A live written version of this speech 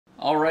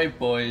Alright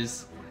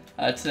boys,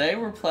 today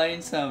we're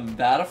playing some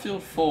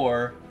Battlefield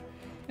 4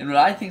 in what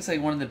I think is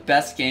like one of the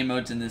best game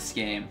modes in this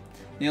game.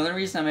 The only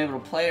reason I'm able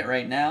to play it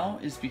right now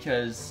is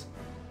because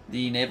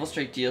the Naval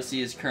Strike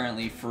DLC is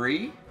currently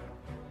free,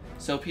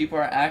 so people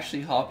are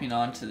actually hopping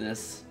onto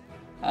this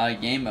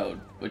game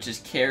mode, which is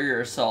Carrier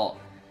Assault.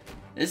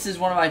 This is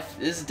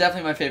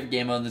definitely my favorite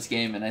game mode in this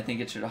game, and I think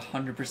it should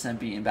 100%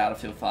 be in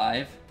Battlefield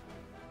 5.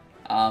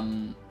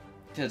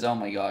 Because oh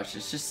my gosh,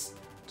 it's just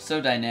so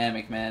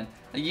dynamic, man.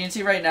 Like you can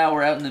see right now,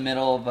 we're out in the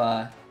middle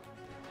of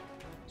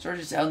sort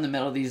of just out in the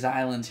middle of these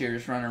islands here,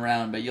 just running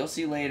around. But you'll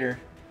see later,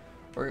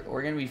 we're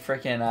gonna be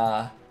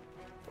freaking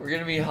we're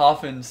gonna be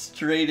hopping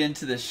straight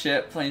into the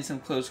ship, playing some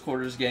close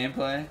quarters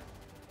gameplay.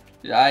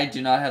 Dude, I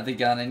do not have the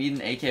gun. I need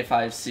an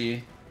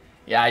AK-5C.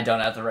 Yeah, I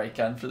don't have the right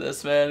gun for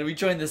this, man. We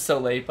joined this so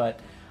late,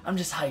 but I'm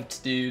just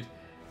hyped, dude.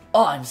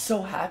 Oh, I'm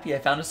so happy I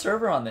found a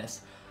server on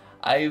this.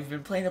 I've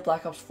been playing the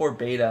Black Ops 4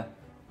 beta.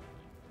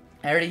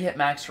 I already hit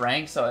max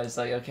rank, so I was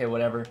like, okay,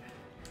 whatever.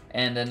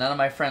 And none of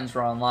my friends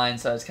were online,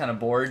 so I was kind of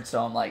bored,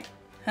 so I'm like,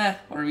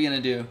 what are we gonna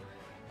do?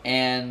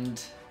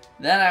 And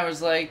then I was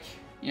like,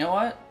 you know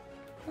what?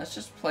 Let's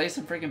just play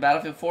some freaking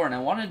Battlefield 4, and I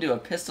want to do a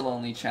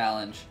pistol-only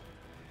challenge.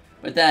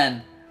 But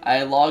then,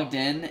 I logged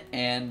in,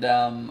 and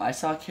I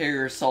saw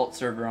Carrier Assault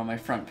server on my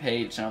front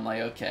page, and I'm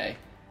like, okay,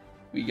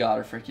 we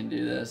gotta freaking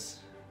do this.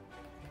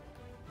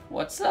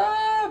 What's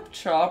up,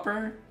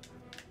 Chopper?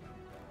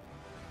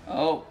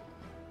 Oh.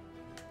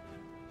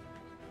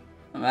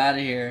 I'm out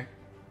of here.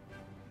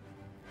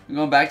 I'm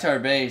going back to our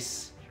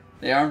base.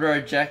 They armed our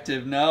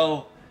objective.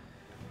 No.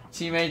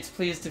 Teammates,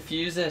 please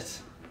defuse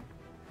it.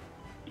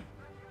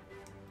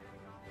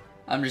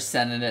 I'm just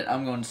sending it.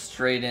 I'm going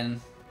straight in.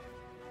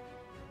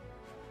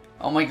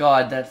 Oh my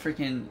god, that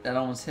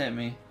almost hit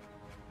me.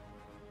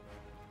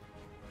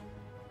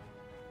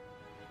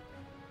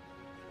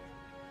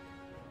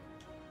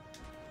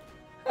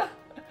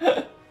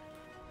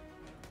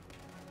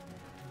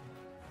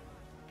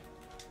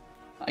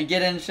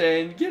 Get in,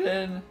 Shane. Get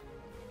in.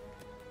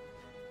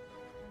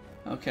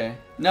 Okay.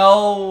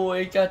 No,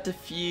 it got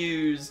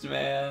defused,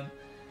 man.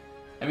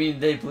 I mean,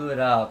 they blew it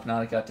up,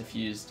 not it got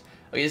defused.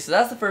 Okay, so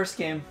that's the first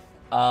game.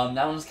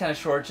 That one was kind of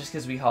short just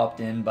because we hopped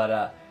in,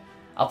 but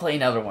I'll play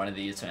another one of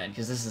these, man,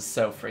 because this is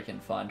so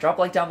freaking fun. Drop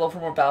a like down below for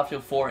more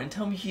Battlefield 4, and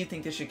tell me if you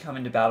think this should come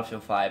into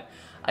Battlefield 5.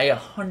 I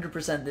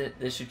 100% that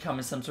this should come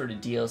in some sort of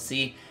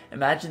DLC.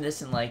 Imagine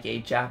this in like a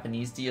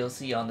Japanese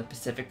DLC on the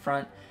Pacific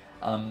Front.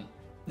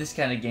 This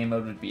kind of game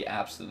mode would be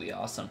absolutely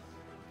awesome.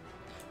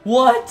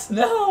 What?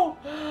 No!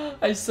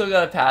 I still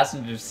got a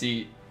passenger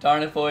seat.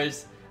 Darn it,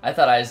 boys. I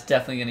thought I was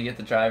definitely going to get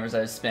the drivers. I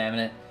was spamming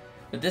it.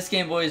 But this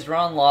game, boys, we're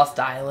on Lost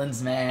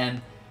Islands,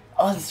 man.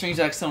 Oh, this brings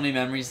back so many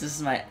memories. This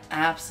is my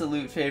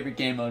absolute favorite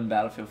game mode in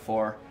Battlefield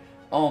 4.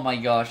 Oh my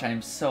gosh, I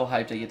am so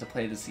hyped I get to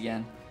play this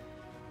again.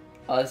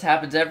 This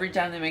happens every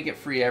time they make it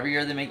free. Every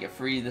year they make it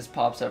free, this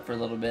pops up for a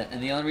little bit.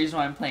 And the only reason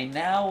why I'm playing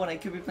now when I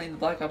could be playing the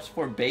Black Ops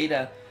 4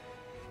 beta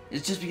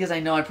it's just because I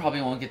know I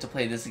probably won't get to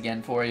play this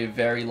again for a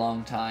very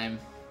long time.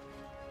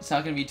 It's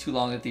not going to be too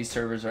long that these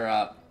servers are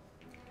up.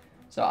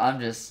 So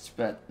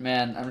but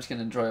man, I'm just going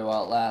to enjoy it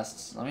while it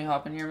lasts. Let me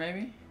hop in here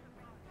maybe?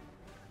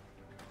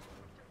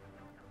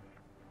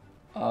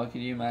 Oh,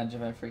 can you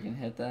imagine if I freaking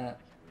hit that?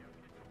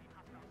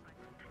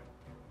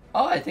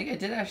 Oh, I think I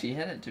did actually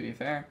hit it, to be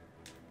fair.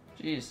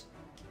 Jeez.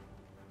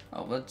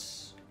 Oh,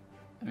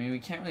 I mean, we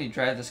can't really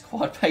drive this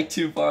quad bike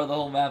too far, the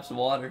whole map's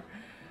water.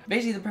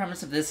 Basically, the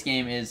premise of this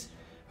game is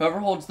whoever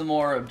holds the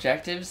more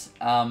objectives,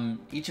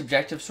 each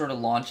objective sort of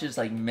launches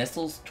like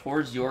missiles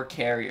towards your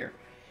carrier.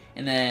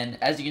 And then,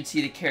 as you can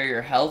see, the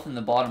carrier health in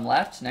the bottom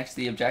left next to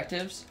the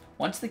objectives.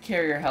 Once the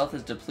carrier health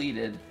is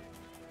depleted,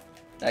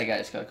 that guy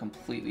just got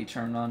completely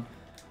turned on.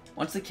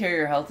 Once the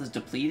carrier health is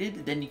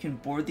depleted, then you can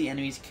board the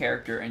enemy's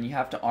character and you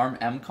have to arm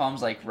MCOMs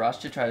like Rush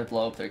to try to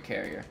blow up their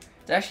carrier.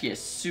 It's actually a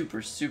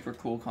super, super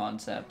cool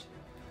concept.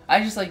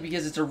 I just like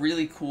because it's a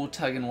really cool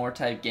tug and war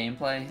type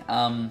gameplay.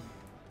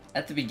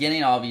 At the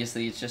beginning,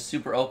 obviously, it's just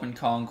super open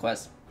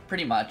conquest,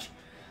 pretty much.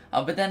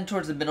 But then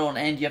towards the middle and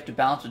end, you have to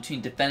balance between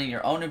defending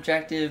your own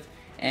objective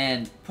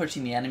and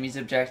pushing the enemy's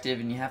objective,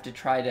 and you have to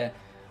try to,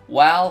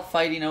 while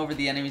fighting over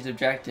the enemy's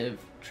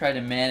objective, try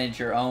to manage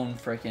your own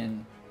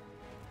frickin',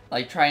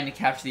 like trying to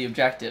capture the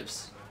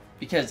objectives.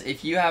 Because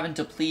if you haven't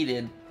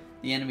depleted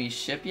the enemy's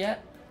ship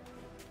yet,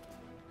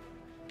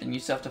 then you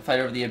still have to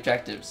fight over the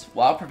objectives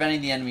while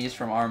preventing the enemies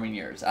from arming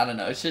yours. I don't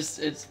know,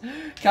 it's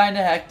kind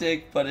of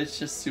hectic, but it's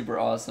just super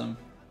awesome.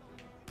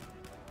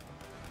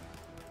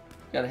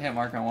 Got a hit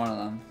mark on one of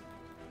them.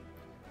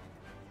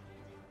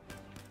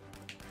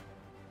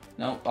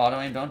 Nope, auto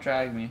aim, don't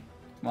drag me.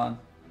 Come on.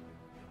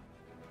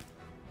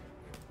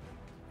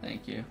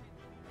 Thank you.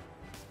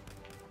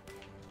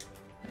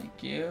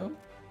 Thank you.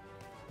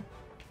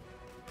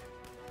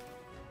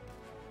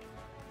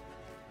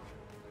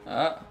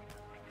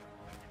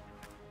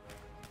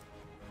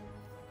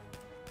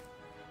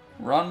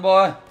 Run,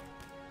 boy.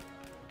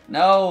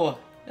 No.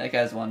 That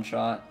guy's one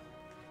shot.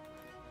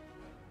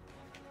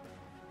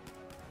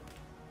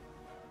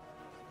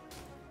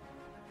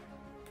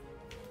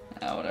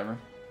 Ah, whatever.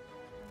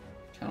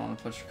 Kind of want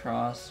to push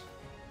across.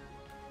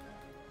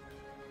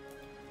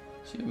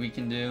 See what we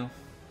can do.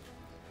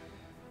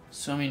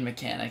 Swimming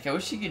mechanic. I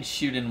wish you could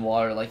shoot in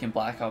water like in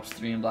Black Ops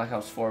 3 and Black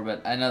Ops 4,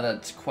 but I know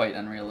that's quite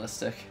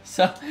unrealistic.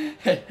 So,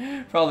 it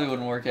probably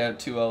wouldn't work out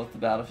too well with the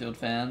Battlefield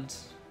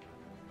fans.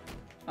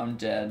 I'm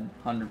dead.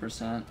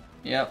 100%.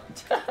 Yep.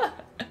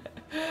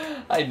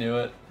 I knew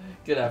it.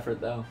 Good effort,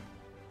 though.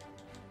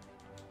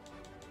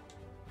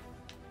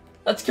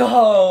 Let's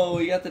go!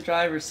 We got the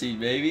driver's seat,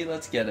 baby.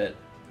 Let's get it.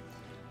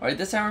 Alright,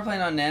 this time we're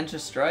playing on Ninja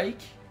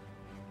Strike.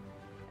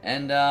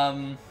 And,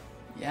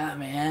 yeah,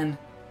 man.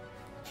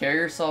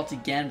 Carrier assault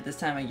again, but this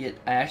time I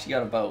actually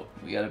got a boat.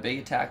 We got a big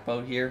attack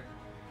boat here.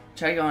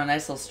 Try to go on a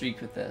nice little streak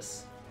with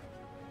this.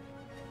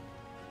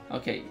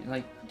 Okay,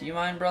 like, do you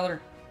mind,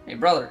 brother? Hey,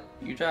 brother,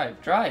 you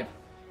drive. Drive!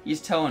 He's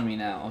towing me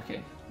now.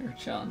 Okay, you're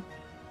chilling.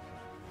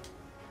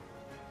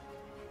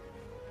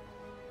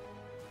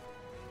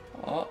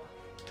 Oh.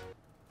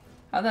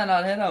 How'd that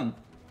not hit him?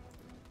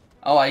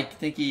 Oh, I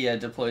think he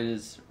deployed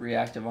his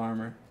reactive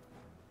armor.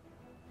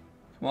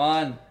 Come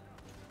on.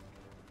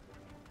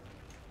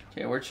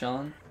 Okay, we're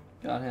chilling.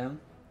 Got him.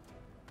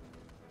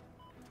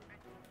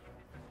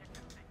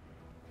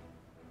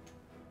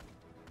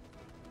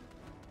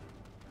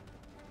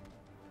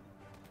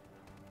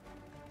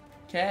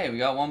 Okay, we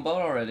got one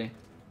boat already.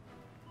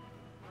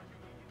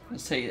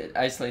 Let's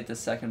isolate this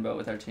second boat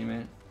with our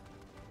teammate.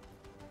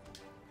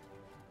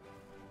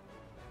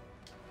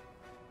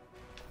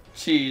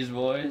 Jeez,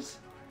 boys.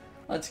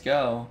 Let's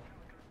go.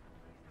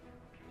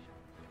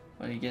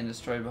 What, are you getting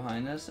destroyed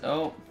behind us?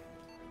 Oh.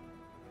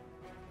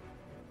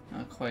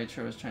 Not quite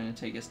sure what's trying to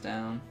take us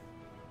down.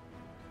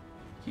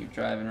 Keep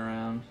driving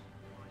around.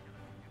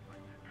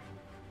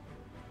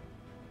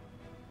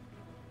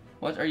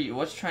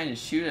 What's trying to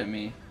shoot at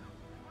me?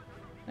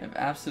 I have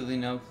absolutely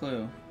no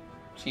clue.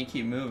 Just gonna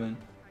keep moving.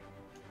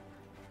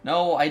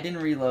 No, I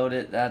didn't reload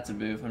it. That's a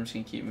boof. I'm just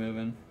gonna keep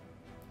moving.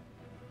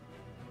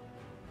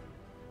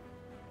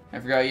 I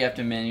forgot you have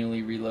to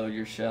manually reload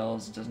your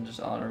shells. It doesn't just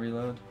auto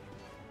reload.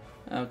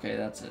 Okay,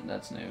 that's it.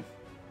 That's new.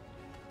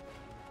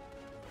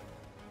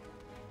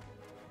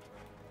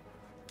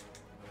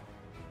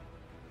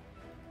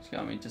 It's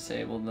got me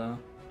disabled though.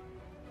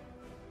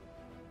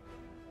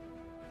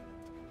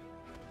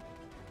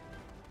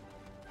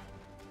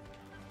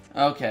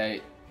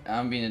 Okay,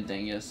 I'm being a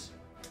dingus.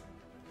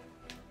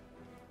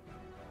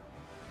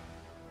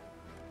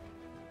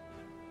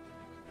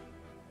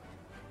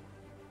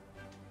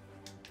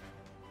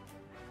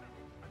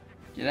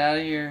 Get out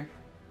of here.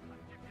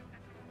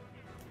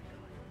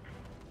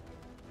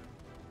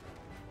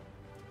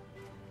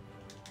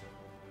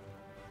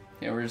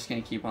 Yeah, we're just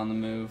gonna keep on the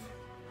move.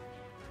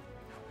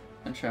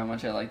 Not sure how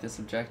much I like this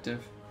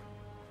objective.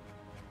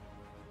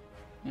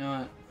 You know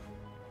what?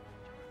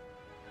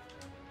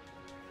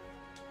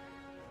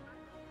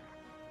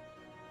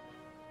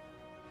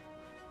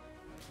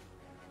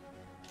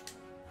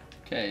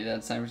 Okay,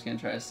 that sniper's gonna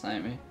try to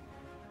snipe me.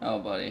 Oh,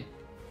 buddy.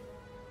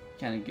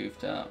 Kinda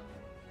goofed up.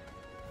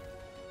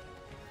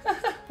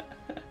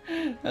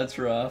 That's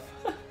rough.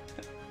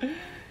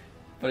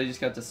 But he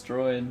just got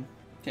destroyed.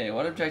 Okay,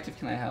 what objective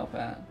can I help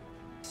at?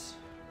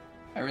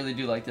 I really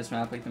do like this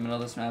map. Like, the middle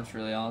of this map's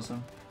really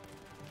awesome.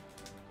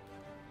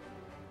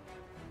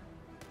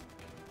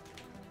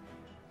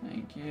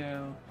 Thank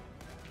you.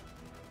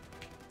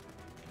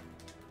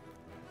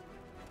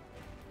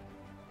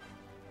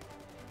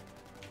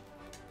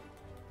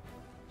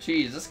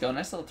 Jeez, let's go.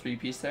 Nice little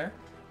three-piece there.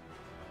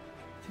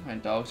 I think my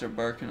dogs are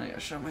barking. I gotta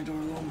shut my door a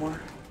little more.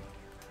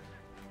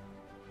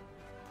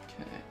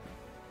 Okay.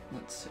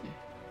 Let's see.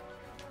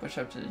 Push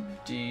up to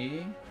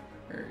D.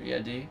 Or, yeah,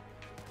 D.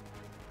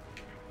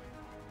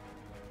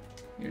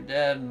 You're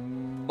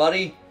dead,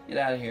 buddy. Get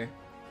out of here.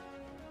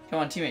 Come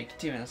on, teammate.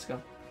 Let's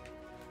go.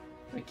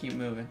 I keep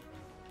moving.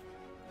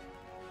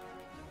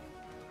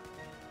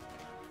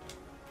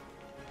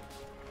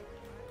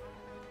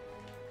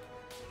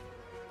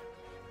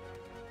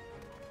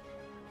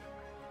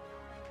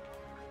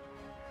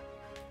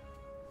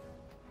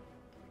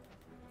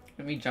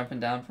 Me jumping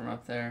down from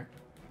up there.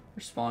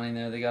 Or spawning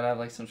there. They gotta have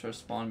like some sort of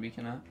spawn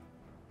beacon up.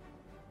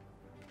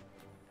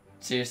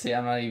 Seriously,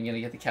 I'm not even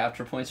gonna get the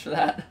capture points for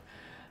that.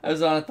 I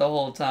was on it the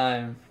whole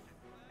time.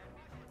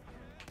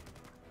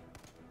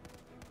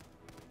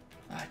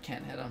 Oh, I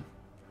can't hit him.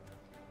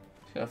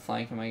 Just gotta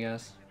flank him, I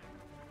guess.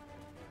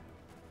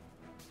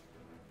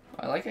 Oh,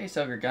 I like how you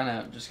still have your gun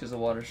out just because the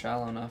water's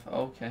shallow enough.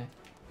 Oh, okay.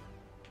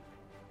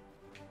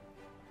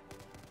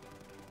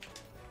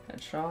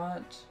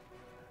 Headshot.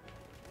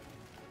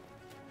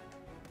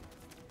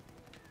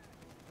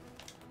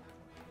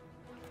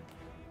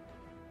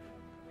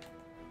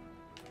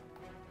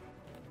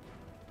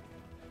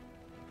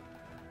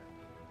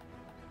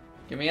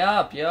 Get me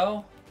up,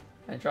 yo!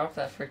 I dropped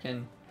that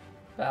freaking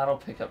battle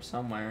pickup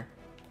somewhere.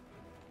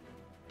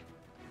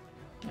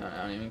 No,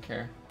 I don't even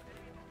care.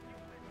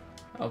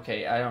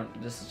 Okay,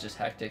 this is just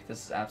hectic.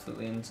 This is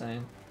absolutely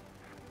insane.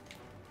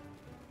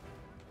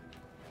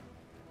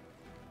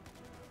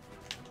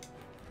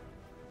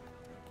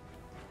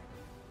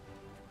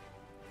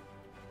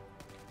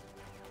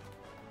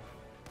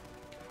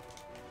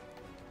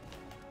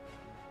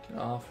 Get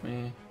off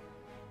me.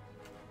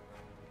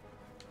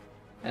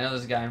 I know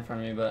there's a guy in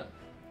front of me, but...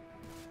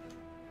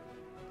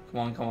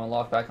 Come on,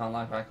 lock back on,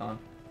 lock back on.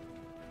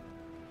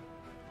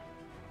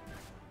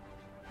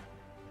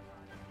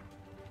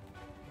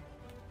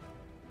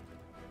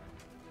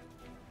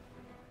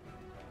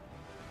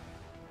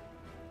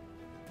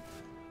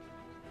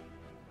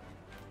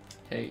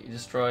 Okay,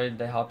 destroyed.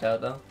 They hopped out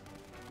though.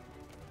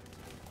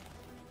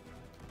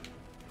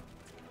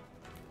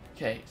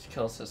 Okay,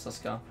 kill assist. Let's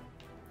go.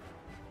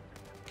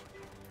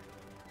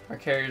 Our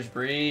carrier's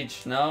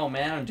breached. No,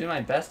 man, I'm doing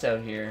my best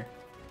out here.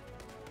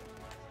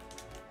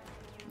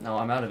 No,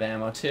 I'm out of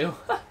ammo too.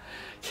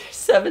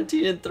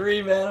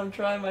 17-3, man. I'm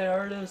trying my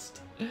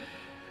hardest.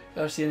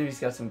 Gosh, the enemy's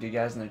got some good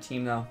guys in their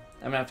team though.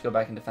 I'm gonna have to go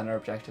back and defend our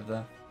objective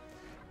though.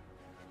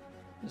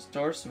 This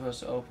door's supposed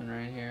to open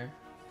right here.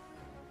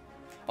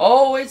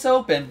 Oh, it's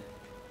open.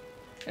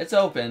 It's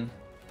open.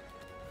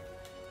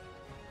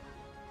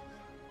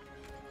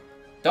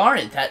 Darn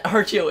it, that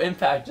RTO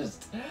impact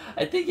just...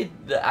 I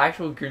think the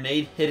actual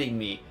grenade hitting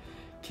me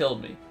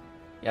killed me.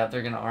 Yeah,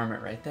 they're gonna arm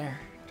it right there.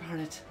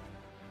 Darn it.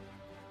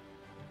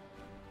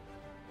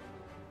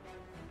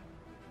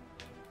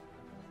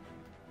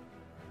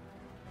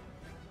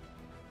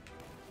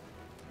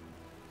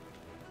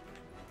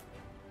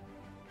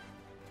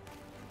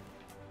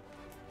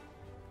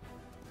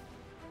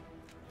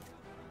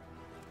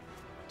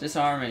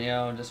 Disarm it,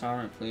 yo.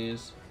 Disarm it,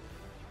 please.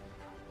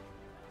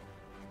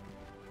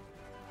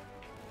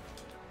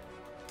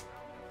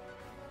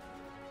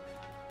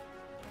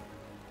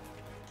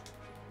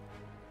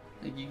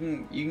 Like you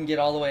can get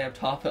all the way up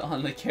top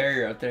on the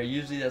carrier up there.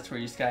 Usually that's where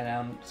you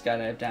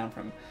skydive down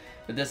from.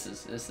 But this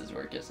is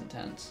where it gets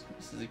intense.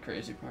 This is the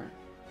crazy part.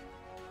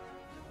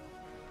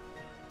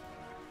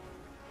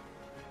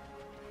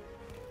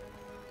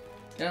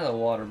 Get out of the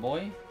water,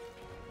 boy.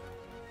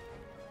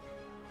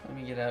 Let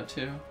me get out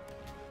too.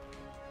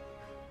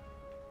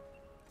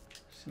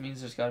 This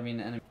means there's gotta be an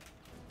enemy.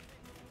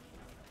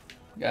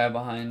 Guy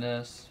behind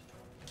us.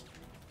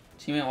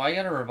 Teammate, why you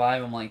gotta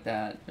revive him like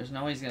that? There's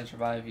no way he's gonna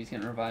survive. He's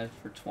getting revived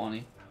for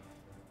 20.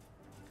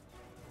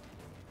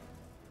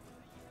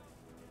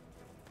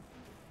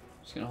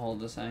 Just gonna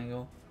hold this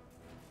angle.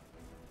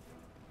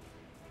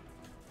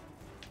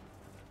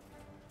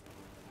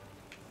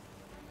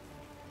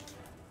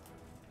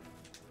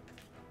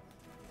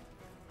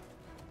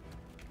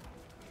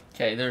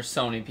 Okay, there's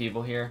so many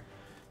people here.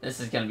 This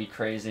is gonna be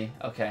crazy.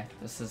 Okay,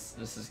 this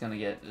is gonna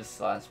get, this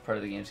last part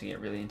of the game's gonna get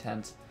really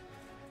intense.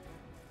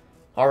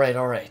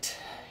 Alright,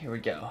 here we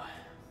go.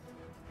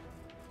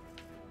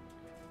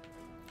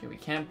 Okay, we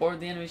can't board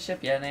the enemy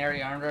ship yet, and they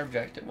already armed our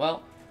objective.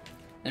 Well,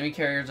 enemy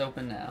carrier's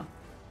open now.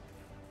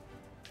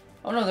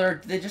 Oh no,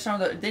 they just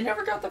armed they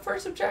never got the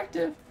first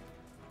objective.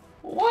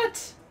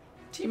 What?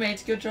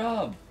 Teammates, good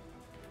job.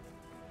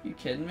 You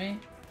kidding me?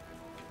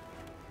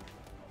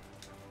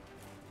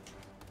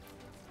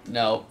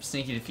 No,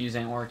 sneaky defuse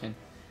ain't working.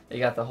 They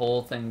got the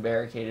whole thing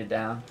barricaded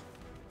down.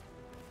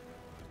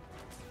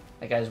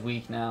 That guy's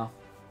weak now.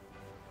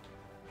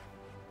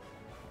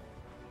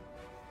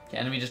 Okay,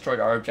 enemy destroyed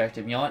our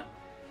objective. You know what?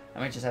 I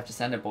might just have to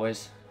send it,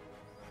 boys.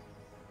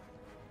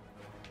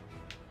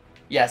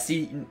 Yeah,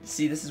 see, this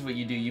is what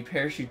you do. You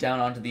parachute down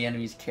onto the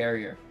enemy's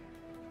carrier.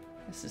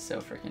 This is so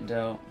freaking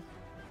dope.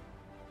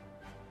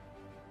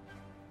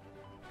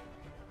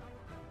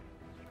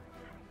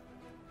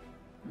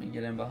 Let me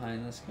get in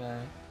behind this guy.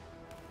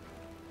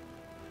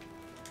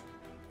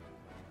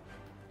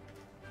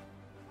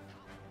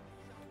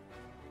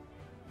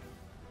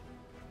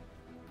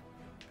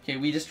 Okay,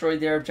 we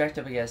destroyed their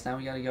objective, I guess. Now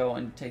we gotta go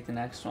and take the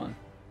next one.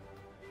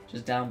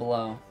 Just down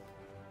below.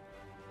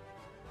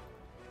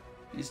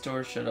 These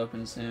doors should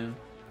open soon.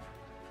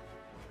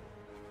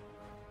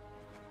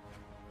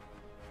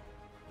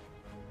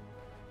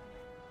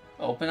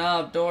 Open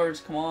up, doors,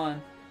 come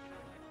on.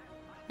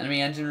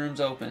 Enemy engine room's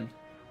open.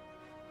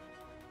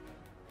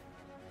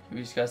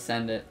 We just gotta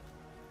send it.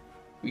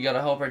 We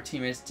gotta hope our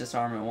teammates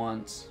disarm it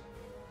once.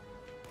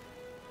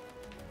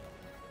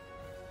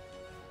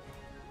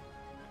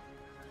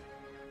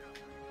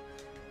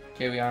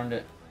 Okay, we armed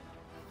it.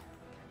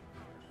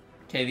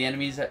 Okay, the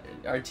enemies,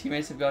 our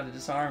teammates have got to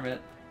disarm it.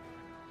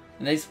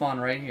 And they spawn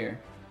right here.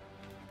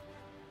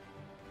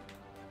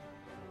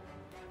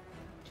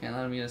 Can't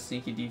let them get a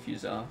sneaky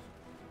defuse off.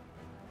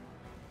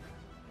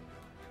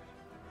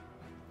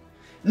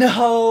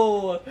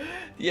 No!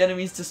 The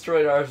enemies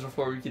destroyed ours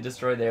before we could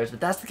destroy theirs. But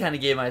that's the kind of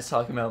game I was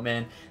talking about,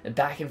 man. The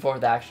back and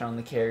forth action on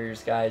the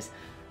carriers, guys.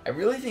 I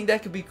really think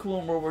that could be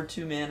cool in World War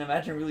II, man.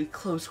 Imagine a really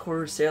close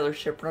quarter sailor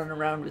ship running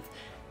around with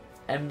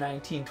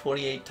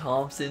M1928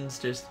 Thompsons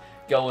just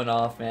going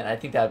off, man. I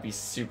think that would be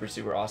super,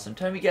 super awesome.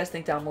 Tell me what you guys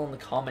think down below in the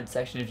comment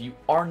section. If you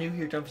are new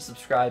here, don't forget to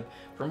subscribe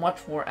for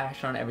much more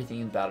action on everything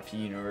in the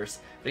Battlefield universe.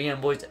 But again,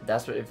 boys,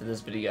 that's what it for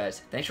this video,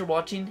 guys. Thanks for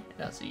watching,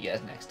 and I'll see you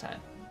guys next time.